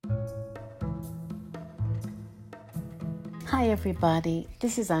Hi everybody,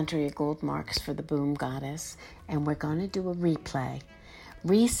 this is Andrea Goldmarks for the Boom Goddess, and we're going to do a replay.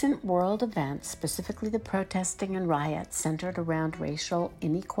 Recent world events, specifically the protesting and riots centered around racial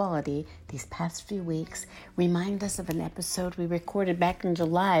inequality these past few weeks, remind us of an episode we recorded back in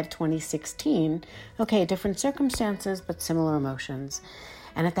July of 2016. Okay, different circumstances, but similar emotions.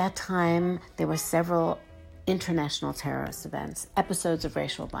 And at that time, there were several international terrorist events, episodes of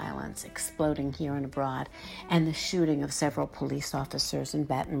racial violence exploding here and abroad, and the shooting of several police officers in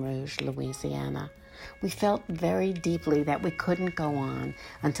Baton Rouge, Louisiana. We felt very deeply that we couldn't go on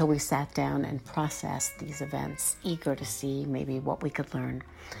until we sat down and processed these events, eager to see maybe what we could learn.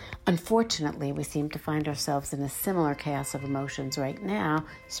 Unfortunately, we seem to find ourselves in a similar chaos of emotions right now,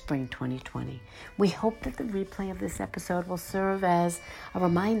 spring 2020. We hope that the replay of this episode will serve as a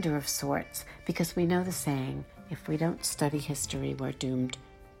reminder of sorts, because we know the saying, if we don't study history, we're doomed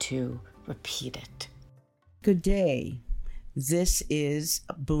to repeat it. Good day. This is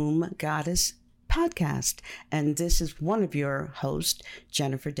Boom Goddess Podcast, and this is one of your hosts,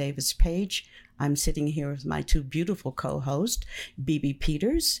 Jennifer Davis Page. I'm sitting here with my two beautiful co-hosts, BB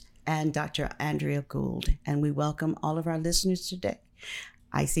Peters and Dr. Andrea Gould, and we welcome all of our listeners today.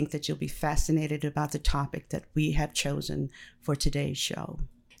 I think that you'll be fascinated about the topic that we have chosen for today's show.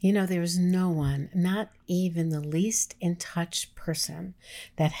 You know, there's no one, not even the least in touch person,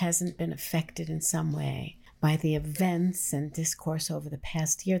 that hasn't been affected in some way by the events and discourse over the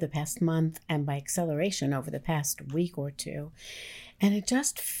past year, the past month, and by acceleration over the past week or two. And it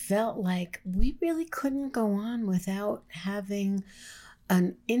just felt like we really couldn't go on without having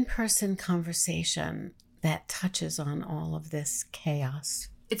an in-person conversation that touches on all of this chaos.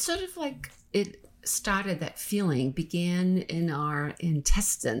 It's sort of like it started, that feeling began in our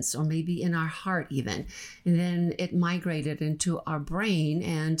intestines or maybe in our heart even. And then it migrated into our brain,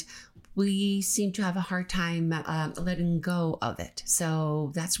 and we seem to have a hard time letting go of it.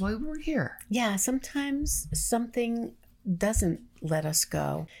 So that's why we're here. Yeah, sometimes something doesn't let us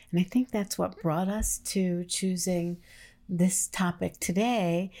go. And I think that's what brought us to choosing this topic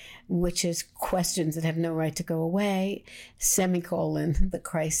today, which is questions that have no right to go away, the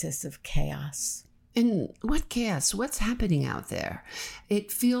crisis of chaos. And what chaos? What's happening out there?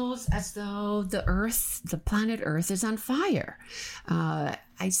 It feels as though the planet Earth is on fire.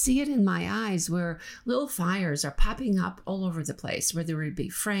 I see it in my eyes where little fires are popping up all over the place, whether it be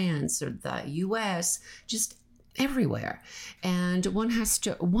France or the US, just everywhere. And one has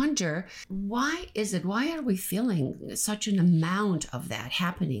to wonder, why are we feeling such an amount of that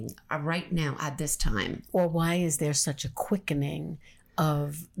happening right now at this time? Or why is there such a quickening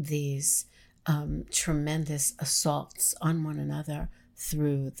of these tremendous assaults on one another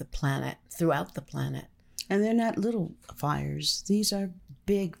throughout the planet? And they're not little fires. These are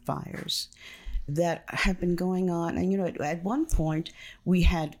big fires that have been going on. And, at one point we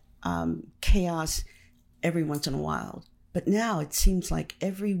had chaos every once in a while. But now it seems like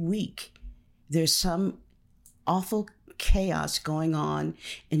every week there's some awful chaos going on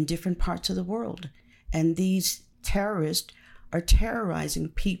in different parts of the world. And these terrorists are terrorizing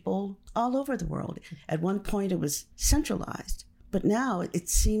people all over the world. At one point it was centralized, but now it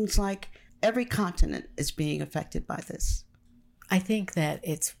seems like every continent is being affected by this. I think that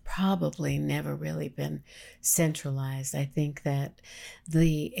it's probably never really been centralized. I think that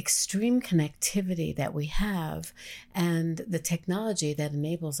the extreme connectivity that we have and the technology that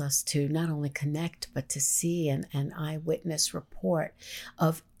enables us to not only connect, but to see an eyewitness report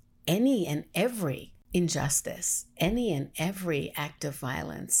of any and every injustice, any and every act of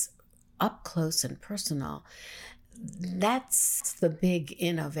violence, up close and personal. That's the big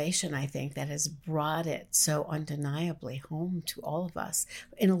innovation, I think, that has brought it so undeniably home to all of us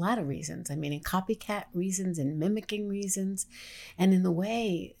in a lot of reasons. I mean, in copycat reasons, in mimicking reasons, and in the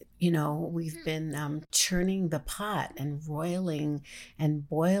way, we've been churning the pot and roiling and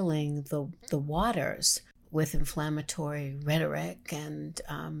boiling the waters with inflammatory rhetoric and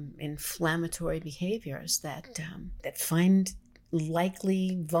inflammatory behaviors that find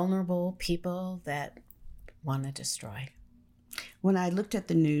likely vulnerable people that want to destroy. When I looked at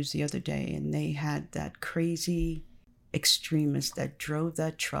the news the other day and they had that crazy extremist that drove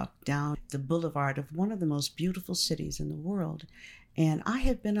that truck down the boulevard of one of the most beautiful cities in the world, and I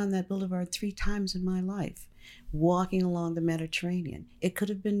have been on that boulevard 3 times in my life, walking along the Mediterranean. It could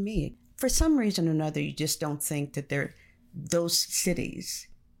have been me. For some reason or another, you just don't think that those cities,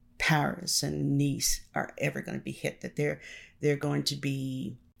 Paris and Nice, are ever going to be hit, that they're going to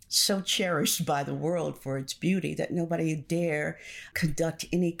be so cherished by the world for its beauty that nobody dare conduct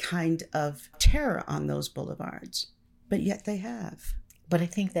any kind of terror on those boulevards. But yet they have. But I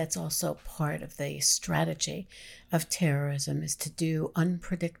think that's also part of the strategy of terrorism, is to do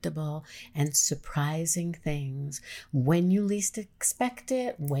unpredictable and surprising things when you least expect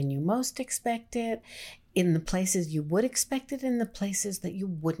it, when you most expect it, in the places you would expect it, in the places that you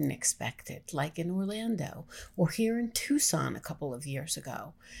wouldn't expect it, like in Orlando, or here in Tucson a couple of years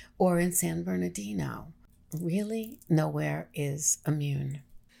ago, or in San Bernardino. Really, nowhere is immune.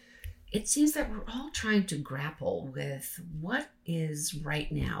 It seems that we're all trying to grapple with what is right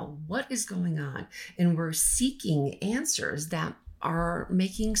now, what is going on, and we're seeking answers that are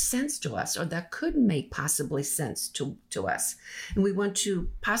making sense to us, or that could make possibly sense to us. And we want to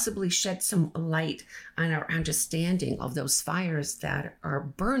possibly shed some light on our understanding of those fires that are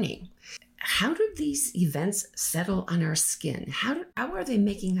burning. How do these events settle on our skin? How are they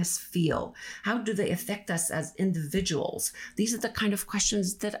making us feel? How do they affect us as individuals? These are the kind of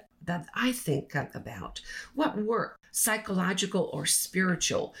questions that I think about. What work, psychological or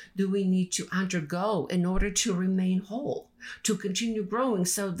spiritual, do we need to undergo in order to remain whole, to continue growing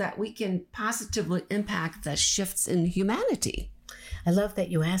so that we can positively impact the shifts in humanity? I love that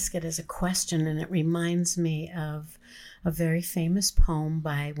you ask it as a question, and it reminds me of a very famous poem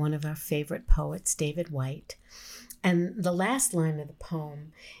by one of our favorite poets, David Whyte. And the last line of the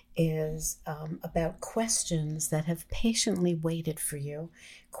poem is about questions that have patiently waited for you,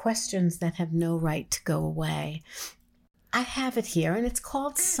 questions that have no right to go away. I have it here, and it's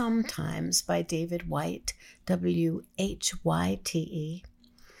called Sometimes by David Whyte, Whyte.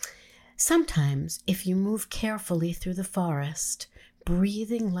 Sometimes, if you move carefully through the forest,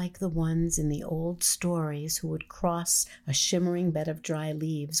 breathing like the ones in the old stories who would cross a shimmering bed of dry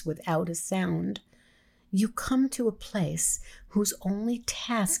leaves without a sound, you come to a place whose only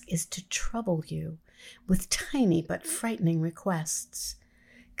task is to trouble you with tiny but frightening requests,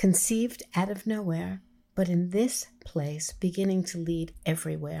 conceived out of nowhere, but in this place beginning to lead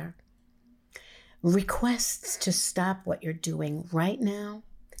everywhere. Requests to stop what you're doing right now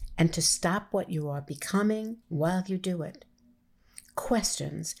and to stop what you are becoming while you do it.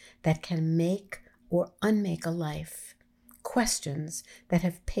 Questions that can make or unmake a life. Questions that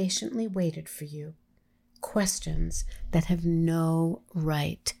have patiently waited for you. Questions that have no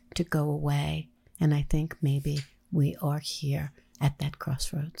right to go away. And I think maybe we are here at that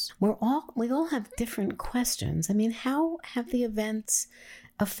crossroads. We all have different questions. I mean, how have the events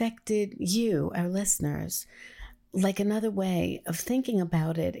affected you, our listeners? Like, another way of thinking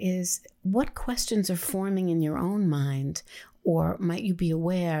about it is, what questions are forming in your own mind? Or might you be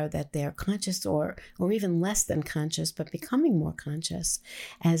aware that they're conscious or even less than conscious, but becoming more conscious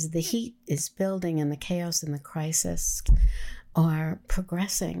as the heat is building and the chaos and the crisis are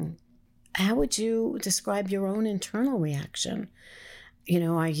progressing? How would you describe your own internal reaction?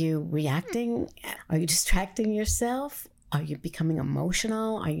 Are you reacting? Are you distracting yourself? Are you becoming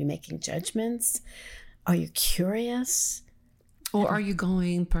emotional? Are you making judgments? Are you curious? Or are you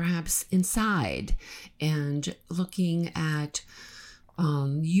going perhaps inside and looking at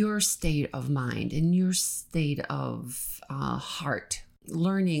your state of mind and your state of heart,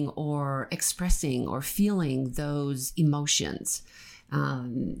 learning or expressing or feeling those emotions?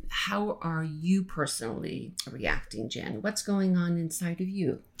 How are you personally reacting, Jen? What's going on inside of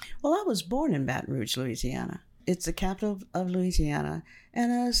you? Well, I was born in Baton Rouge, Louisiana. It's the capital of Louisiana,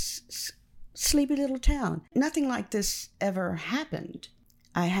 and a sleepy little town. Nothing like this ever happened.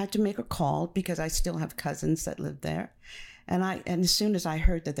 I had to make a call because I still have cousins that live there. And as soon as I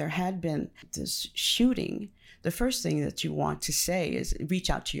heard that there had been this shooting, the first thing that you want to say is reach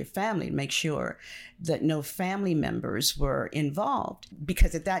out to your family and make sure that no family members were involved.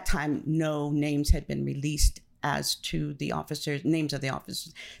 Because at that time, no names had been released as to the names of the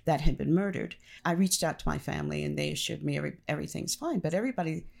officers that had been murdered. I reached out to my family and they assured me everything's fine. But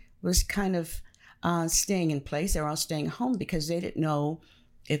everybody was kind of staying in place. They were all staying home because they didn't know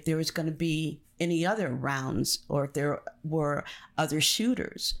if there was going to be any other rounds or if there were other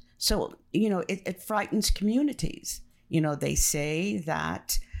shooters. So, it frightens communities. They say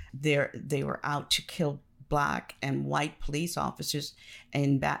that they were out to kill Black and white police officers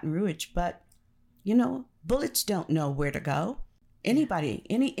in Baton Rouge, but, bullets don't know where to go. Anybody,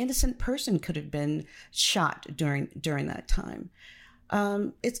 any innocent person could have been shot during that time.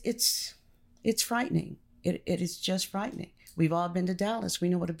 It's frightening. It is just frightening. We've all been to Dallas. We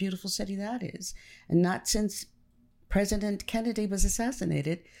know what a beautiful city that is. And not since President Kennedy was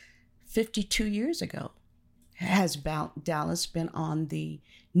assassinated 52 years ago has Dallas been on the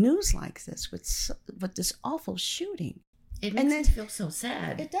news like this with this awful shooting. It makes us feel so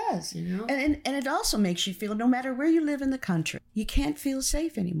sad. It does. You know? And it also makes you feel no matter where you live in the country, you can't feel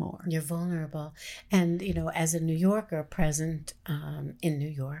safe anymore. You're vulnerable. And, as a New Yorker present in New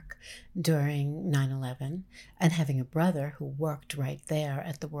York during 9/11 and having a brother who worked right there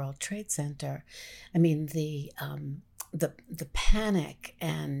at the World Trade Center, I mean, the panic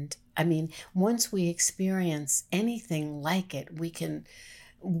and, once we experience anything like it,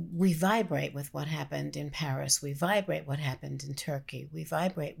 we vibrate with what happened in Paris. We vibrate what happened in Turkey. We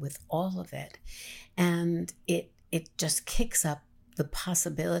vibrate with all of it. And it just kicks up the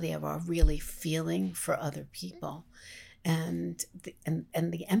possibility of our really feeling for other people and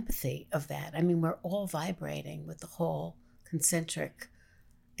the empathy of that. We're all vibrating with the whole concentric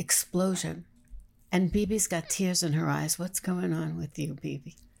explosion. And Bibi's got tears in her eyes. What's going on with you,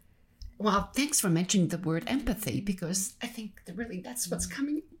 Bibi? Well, thanks for mentioning the word empathy, because I think that's what's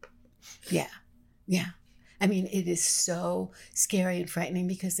coming up. Yeah. It is so scary and frightening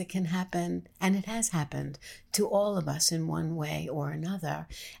because it can happen, and it has happened to all of us in one way or another.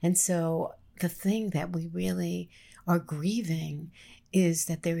 And so the thing that we really are grieving is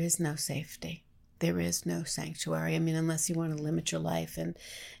that there is no safety. There is no sanctuary. Unless you want to limit your life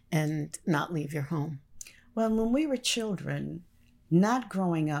and not leave your home. Well, when we were children, not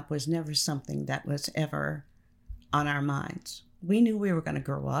growing up was never something that was ever on our minds. We knew we were going to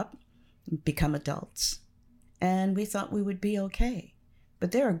grow up, become adults, and we thought we would be okay.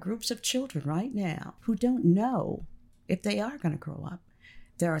 But there are groups of children right now who don't know if they are going to grow up.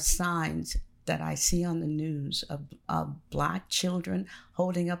 There are signs that I see on the news of Black children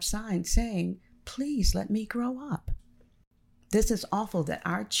holding up signs saying, "Please let me grow up." This is awful that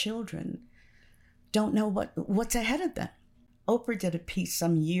our children don't know what's ahead of them. Oprah did a piece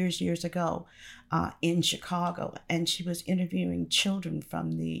some years ago in Chicago, and she was interviewing children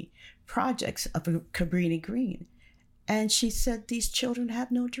from the projects of Cabrini Green. And she said these children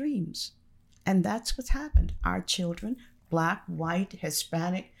have no dreams. And that's what's happened. Our children, Black, white,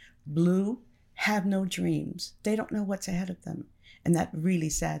 Hispanic, blue, have no dreams. They don't know what's ahead of them. And that really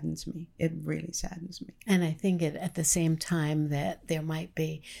saddens me. It really saddens me. And I think at the same time that there might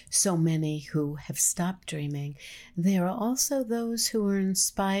be so many who have stopped dreaming, there are also those who are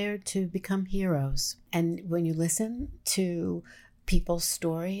inspired to become heroes. And when you listen to people's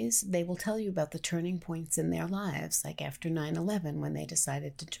stories, they will tell you about the turning points in their lives, like after 9/11 when they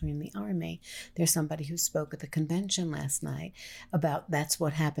decided to join the Army. There's somebody who spoke at the convention last night about that's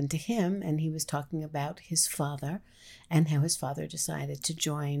what happened to him, and he was talking about his father and how his father decided to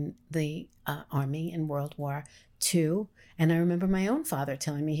join the Army in World War II. And I remember my own father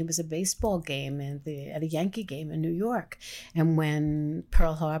telling me he was at a baseball game at a Yankee game in New York. And when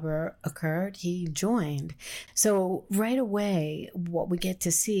Pearl Harbor occurred, he joined. So right away, what we get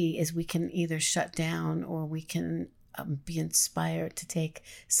to see is we can either shut down or we can be inspired to take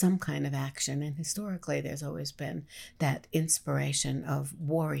some kind of action. And historically, there's always been that inspiration of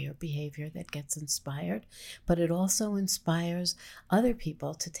warrior behavior that gets inspired. But it also inspires other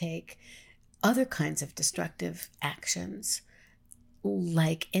people to take other kinds of destructive actions,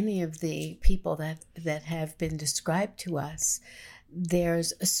 like any of the people that have been described to us.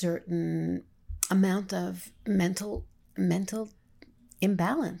 There's a certain amount of mental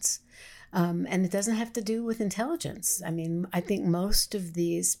imbalance. And it doesn't have to do with intelligence. I think most of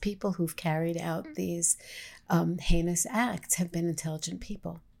these people who've carried out these heinous acts have been intelligent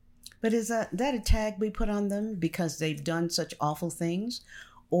people. But is that a tag we put on them because they've done such awful things?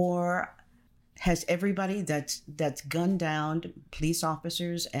 Or has everybody that's gunned down police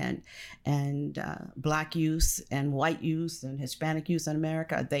officers and Black youth and white youth and Hispanic youth in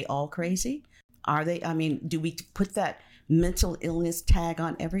America, are they all crazy? Are they? Do we put that mental illness tag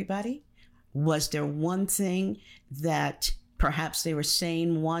on everybody? Was there one thing that perhaps they were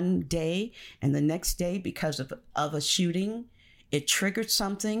saying one day and the next day because of a shooting, it triggered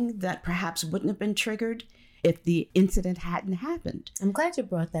something that perhaps wouldn't have been triggered if the incident hadn't happened? I'm glad you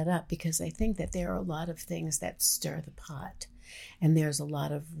brought that up because I think that there are a lot of things that stir the pot. And there's a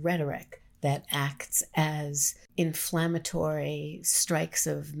lot of rhetoric that acts as inflammatory strikes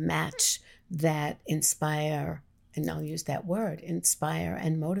of match that inspire, and I'll use that word, inspire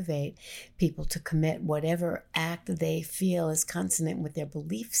and motivate people to commit whatever act they feel is consonant with their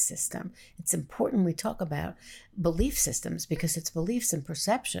belief system. It's important we talk about belief systems because it's beliefs and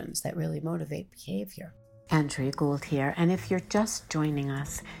perceptions that really motivate behavior. Andrea Gould here, and if you're just joining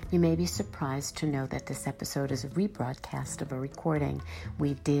us, you may be surprised to know that this episode is a rebroadcast of a recording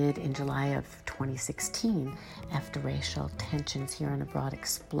we did in July of 2016 after racial tensions here and abroad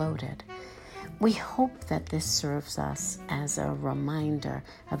exploded. We hope that this serves us as a reminder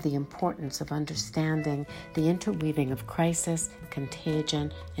of the importance of understanding the interweaving of crisis,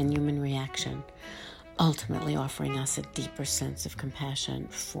 contagion, and human reaction, ultimately offering us a deeper sense of compassion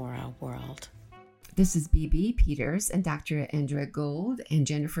for our world. This is B.B. Peters and Dr. Andrea Gold and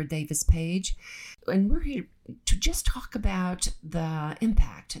Jennifer Davis Page, and we're here to just talk about the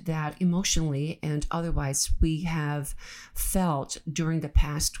impact that emotionally and otherwise we have felt during the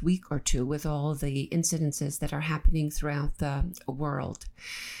past week or two with all the incidences that are happening throughout the world.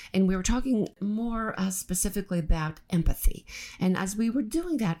 And we were talking more specifically about empathy. And as we were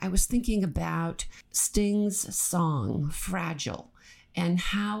doing that, I was thinking about Sting's song, Fragile, and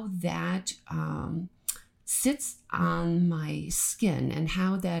how that sits on my skin and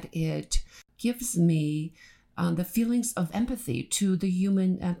how that it gives me the feelings of empathy to the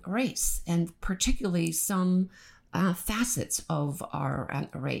human race, and particularly some facets of our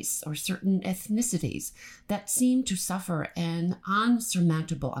race or certain ethnicities that seem to suffer an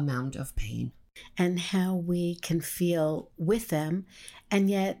unsurmountable amount of pain. And how we can feel with them, and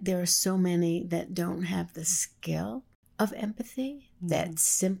yet there are so many that don't have the skill of empathy, that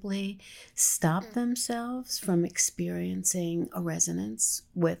simply stop themselves from experiencing a resonance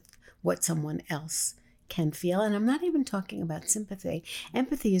with what someone else can feel. And I'm not even talking about sympathy.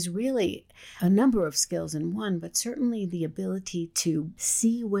 Empathy is really a number of skills in one, but certainly the ability to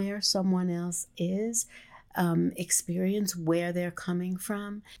see where someone else is, experience where they're coming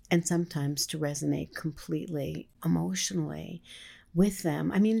from, and sometimes to resonate completely emotionally with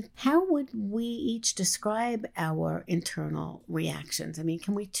them. I mean, how would we each describe our internal reactions? I mean,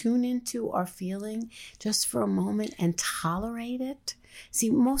 can we tune into our feeling just for a moment and tolerate it? See,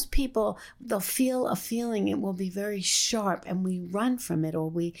 most people, they'll feel a feeling, it will be very sharp, and we run from it or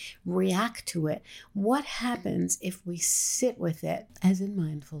we react to it. What happens if we sit with it, as in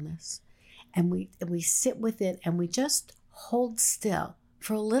mindfulness, and we sit with it and we just hold still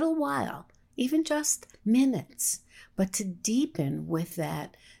for a little while, even just minutes, but to deepen with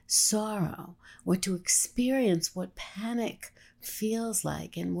that sorrow, or to experience what panic feels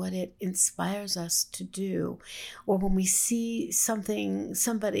like and what it inspires us to do. Or when we see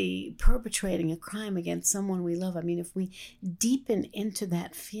somebody perpetrating a crime against someone we love, I mean, if we deepen into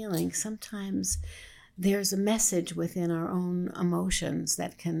that feeling, sometimes there's a message within our own emotions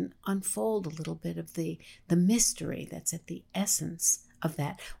that can unfold a little bit of the mystery that's at the essence of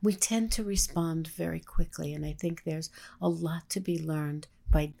that. We tend to respond very quickly, and I think there's a lot to be learned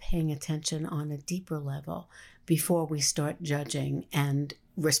by paying attention on a deeper level before we start judging and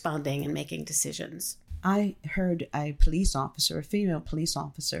responding and making decisions. I heard a police officer, a female police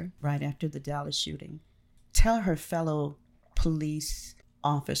officer, right after the Dallas shooting, tell her fellow police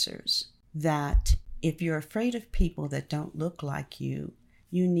officers that if you're afraid of people that don't look like you,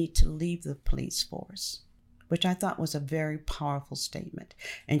 you need to leave the police force, which I thought was a very powerful statement.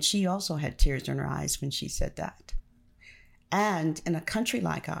 And she also had tears in her eyes when she said that. And in a country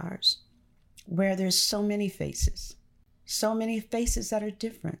like ours, where there's so many faces that are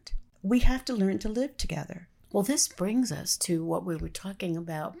different, we have to learn to live together. Well, this brings us to what we were talking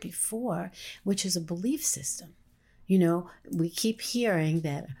about before, which is a belief system. You know, we keep hearing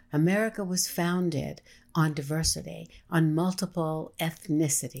that America was founded on diversity, on multiple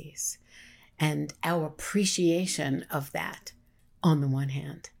ethnicities, and our appreciation of that on the one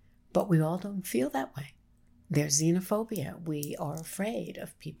hand. But we all don't feel that way. There's xenophobia. We are afraid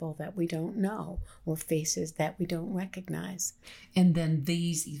of people that we don't know or faces that we don't recognize. And then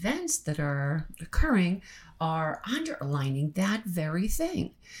these events that are occurring are underlining that very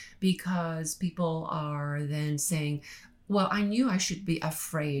thing, because people are then saying, well, I knew I should be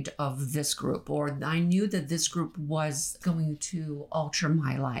afraid of this group, or I knew that this group was going to alter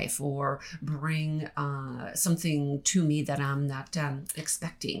my life or bring something to me that I'm not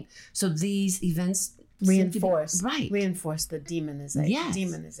expecting. So these events reinforce the demonization. Yes.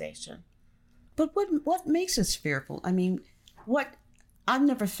 Demonization. But what makes us fearful? I mean, I've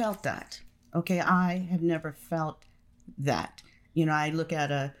never felt that. Okay, I have never felt that. You know, I look at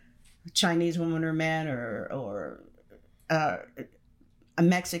a Chinese woman or man or a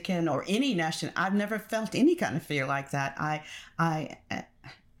Mexican or any nation. I've never felt any kind of fear like that. I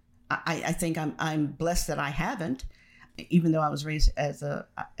think I'm blessed that I haven't. Even though I was raised as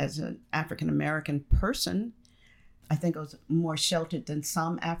an African American person, I think I was more sheltered than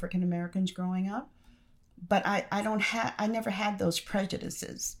some African Americans growing up. But I never had those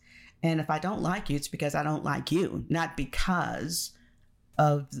prejudices. And if I don't like you, it's because I don't like you, not because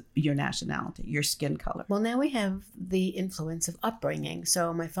of your nationality, your skin color. Well, now we have the influence of upbringing.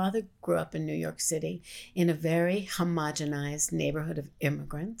 So my father grew up in New York City in a very homogenized neighborhood of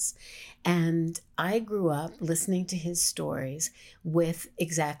immigrants. And I grew up listening to his stories with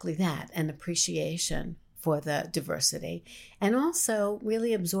exactly that, an appreciation for the diversity, and also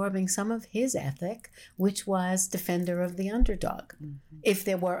really absorbing some of his ethic, which was defender of the underdog, if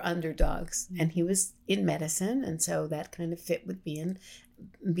there were underdogs. And he was in medicine, and so that kind of fit with being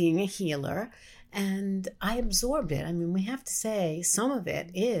a healer. And I absorbed it. I mean, we have to say some of it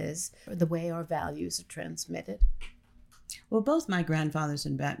is the way our values are transmitted. Well, both my grandfathers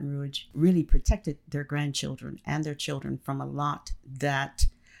in Baton Rouge really protected their grandchildren and their children from a lot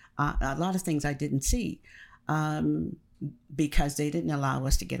of things I didn't see, because they didn't allow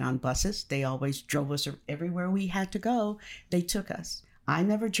us to get on buses. They always drove us everywhere we had to go. They took us. I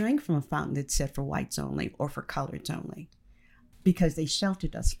never drank from a fountain that said for whites only or for coloreds only, because they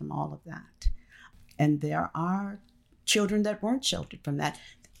sheltered us from all of that. And there are children that weren't sheltered from that,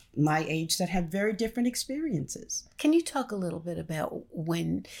 my age, that have very different experiences. Can you talk a little bit about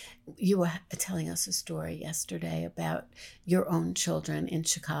when you were telling us a story yesterday about your own children in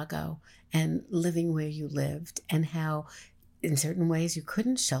Chicago and living where you lived, and how in certain ways you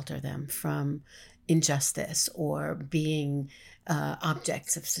couldn't shelter them from injustice or being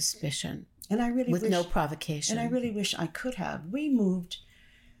objects of suspicion, and I really with wish, no provocation? And I really wish I could have.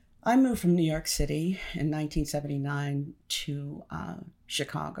 I moved from New York City in 1979 to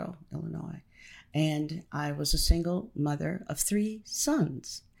Chicago, Illinois. And I was a single mother of 3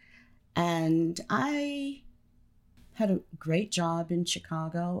 sons. And I had a great job in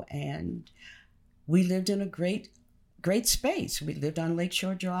Chicago, and we lived in a great space. We lived on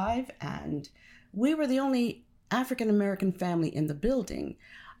Lakeshore Drive, and we were the only African-American family in the building.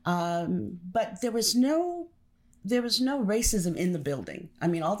 But there was no racism in the building. I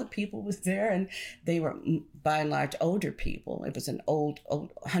mean, all the people was there, and they were by and large older people. It was an old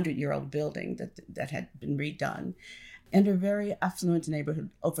 100-year-old building that had been redone, and a very affluent neighborhood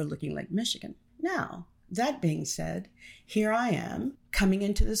overlooking Lake Michigan. Now, that being said, here I am coming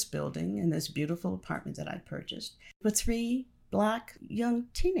into this building in this beautiful apartment that I purchased with 3 Black young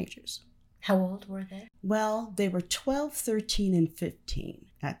teenagers. How old were they? Well, they were 12, 13, and 15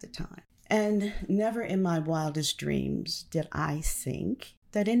 at the time. And never in my wildest dreams did I think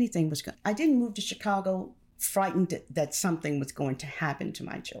that anything was going. I didn't move to Chicago frightened that something was going to happen to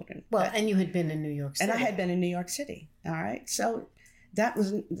my children. Well, and you had been in New York City. And I had been in New York City. All right. So that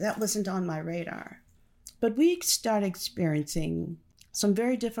wasn't on my radar. But we started experiencing some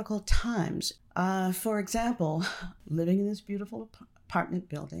very difficult times. For example, living in this beautiful apartment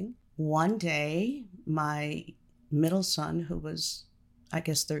building, one day my middle son, who was, I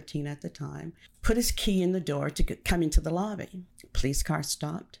guess, 13 at the time, put his key in the door to come into the lobby. Police car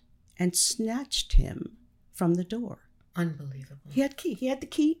stopped and snatched him from the door. Unbelievable. He had the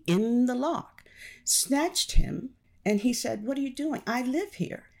key in the lock. Snatched him, and he said, "What are you doing? I live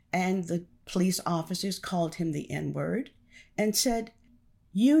here." And the police officers called him the N-word and said,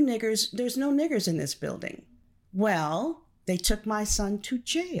 "You niggers, there's no niggers in this building." Well, they took my son to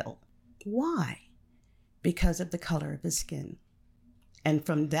jail. Why? Because of the color of his skin. And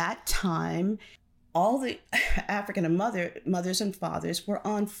from that time, all the African mothers and fathers were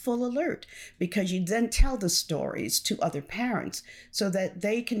on full alert, because you then tell the stories to other parents so that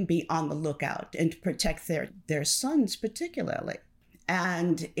they can be on the lookout and to protect their sons particularly.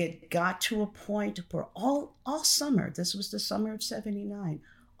 And it got to a point where all summer, this was the summer of 79,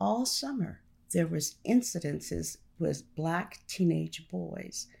 all summer, there was incidences with Black teenage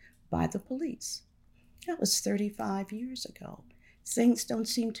boys by the police. That was 35 years ago. Things don't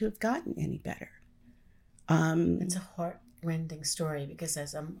seem to have gotten any better. It's a heart-rending story, because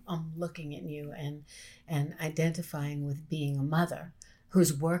as I'm looking at you and identifying with being a mother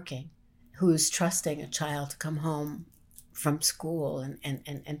who's working, who's trusting a child to come home from school and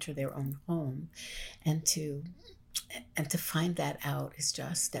enter their own home, and to find that out is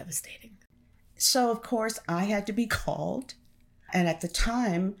just devastating. So, of course, I had to be called. And at the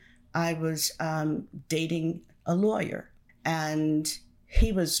time, I was dating a lawyer. And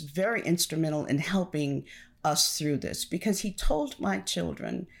he was very instrumental in helping us through this, because he told my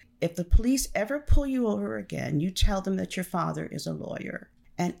children, if the police ever pull you over again, you tell them that your father is a lawyer.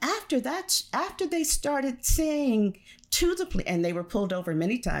 And after they started saying to the police, and they were pulled over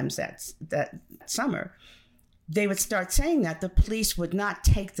many times that summer, they would start saying that the police would not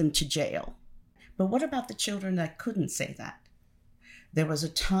take them to jail. But what about the children that couldn't say that? There was a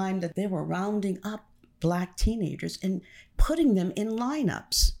time that they were rounding up Black teenagers and putting them in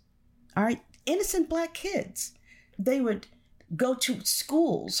lineups. All right, innocent Black kids. They would go to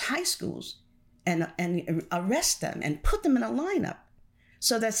schools, high schools, and arrest them and put them in a lineup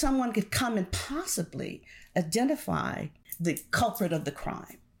so that someone could come and possibly identify the culprit of the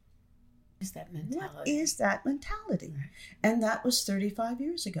crime. Is that mentality? What is that mentality? And that was 35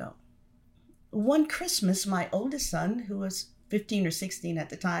 years ago. One Christmas, my oldest son, who was 15 or 16 at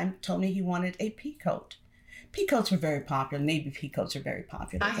the time, told me he wanted a peacoat. Peacoats were very popular. Navy peacoats were very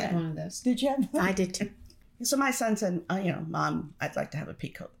popular. I had one of those. Did you have one? I did too. So my son said, Mom, I'd like to have a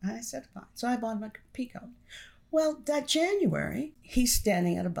peacoat. And I said, fine. So I bought him a peacoat. Well, that January, he's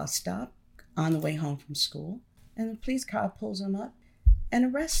standing at a bus stop on the way home from school, and the police car pulls him up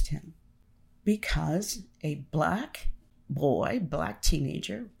and arrests him because a black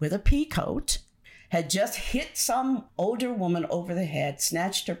teenager with a peacoat had just hit some older woman over the head,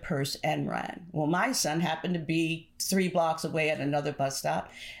 snatched her purse, and ran. Well, my son happened to be 3 blocks away at another bus stop,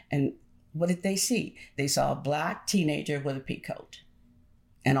 and what did they see? They saw a black teenager with a peacoat,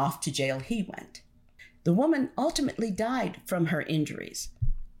 and off to jail he went. The woman ultimately died from her injuries,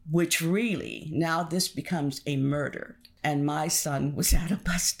 which really, now this becomes a murder, and my son was at a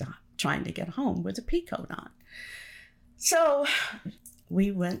bus stop trying to get home with a peacoat on. So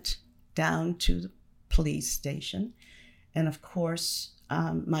we went down to the police station, and of course,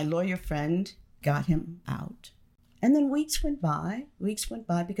 my lawyer friend got him out. And then weeks went by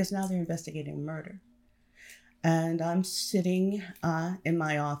because now they're investigating a murder. And I'm sitting in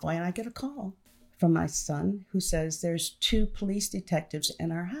my office, and I get a call from my son who says there's 2 police detectives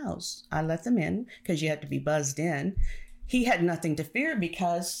in our house. I let them in because you had to be buzzed in. He had nothing to fear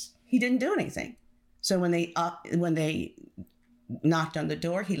because he didn't do anything. So when they knocked on the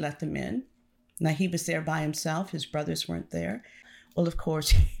door, he let them in. Now, he was there by himself. His brothers weren't there. Well, of course,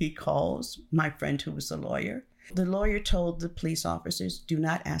 he calls my friend who was the lawyer. The lawyer told the police officers, do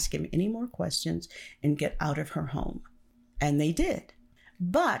not ask him any more questions and get out of her home. And they did.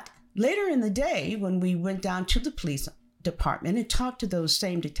 But later in the day, when we went down to the police department and talked to those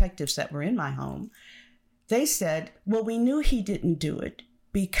same detectives that were in my home, they said, well, we knew he didn't do it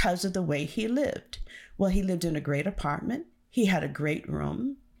because of the way he lived. Well, he lived in a great apartment. He had a great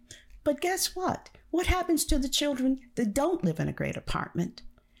room. But guess what? What happens to the children that don't live in a great apartment,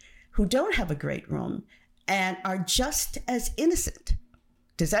 who don't have a great room, and are just as innocent?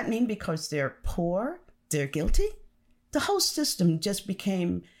 Does that mean because they're poor, they're guilty? The whole system just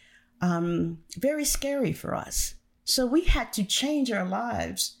became very scary for us. So we had to change our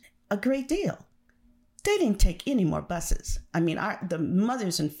lives a great deal. They didn't take any more buses. I mean, the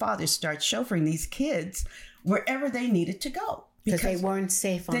mothers and fathers start chauffeuring these kids wherever they needed to go. Because they weren't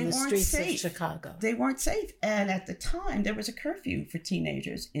safe on the streets of Chicago. They weren't safe. And at the time, there was a curfew for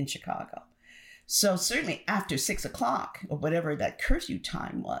teenagers in Chicago. So certainly after 6 o'clock or whatever that curfew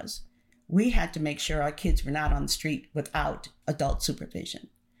time was, we had to make sure our kids were not on the street without adult supervision.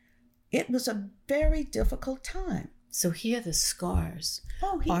 It was a very difficult time. So here the scars.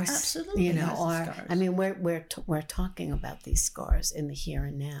 Oh, he absolutely has the scars. I mean, we're talking about these scars in the here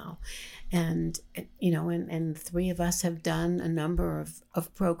and now, and and 3 of us have done a number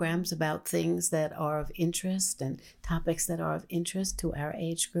of programs about things that are of interest and topics that are of interest to our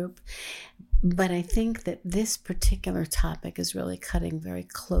age group. But I think that this particular topic is really cutting very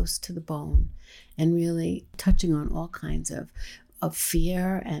close to the bone, and really touching on all kinds of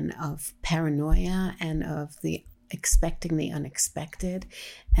fear and of paranoia and of the expecting the unexpected,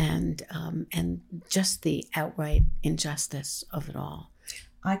 and just the outright injustice of it all.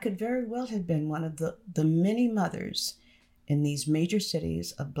 I could very well have been one of the many mothers in these major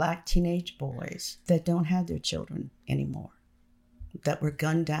cities of Black teenage boys that don't have their children anymore, that were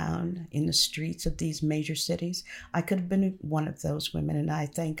gunned down in the streets of these major cities. I could have been one of those women, and I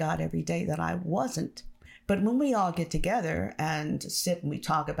thank God every day that I wasn't. But when we all get together and sit and we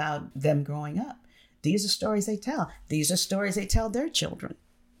talk about them growing up, these are stories they tell. These are stories they tell their children.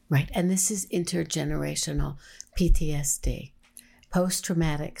 Right. And this is intergenerational PTSD,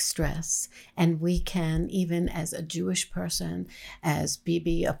 post-traumatic stress. And we can, even as a Jewish person, as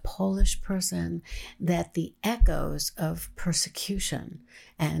Bibi, a Polish person, that the echoes of persecution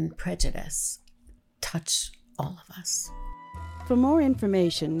and prejudice touch all of us. For more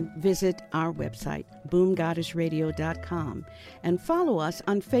information, visit our website, boomgoddessradio.com, and follow us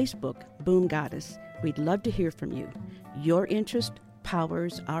on Facebook, Boom Goddess. We'd love to hear from you. Your interest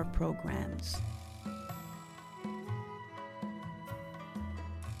powers our programs.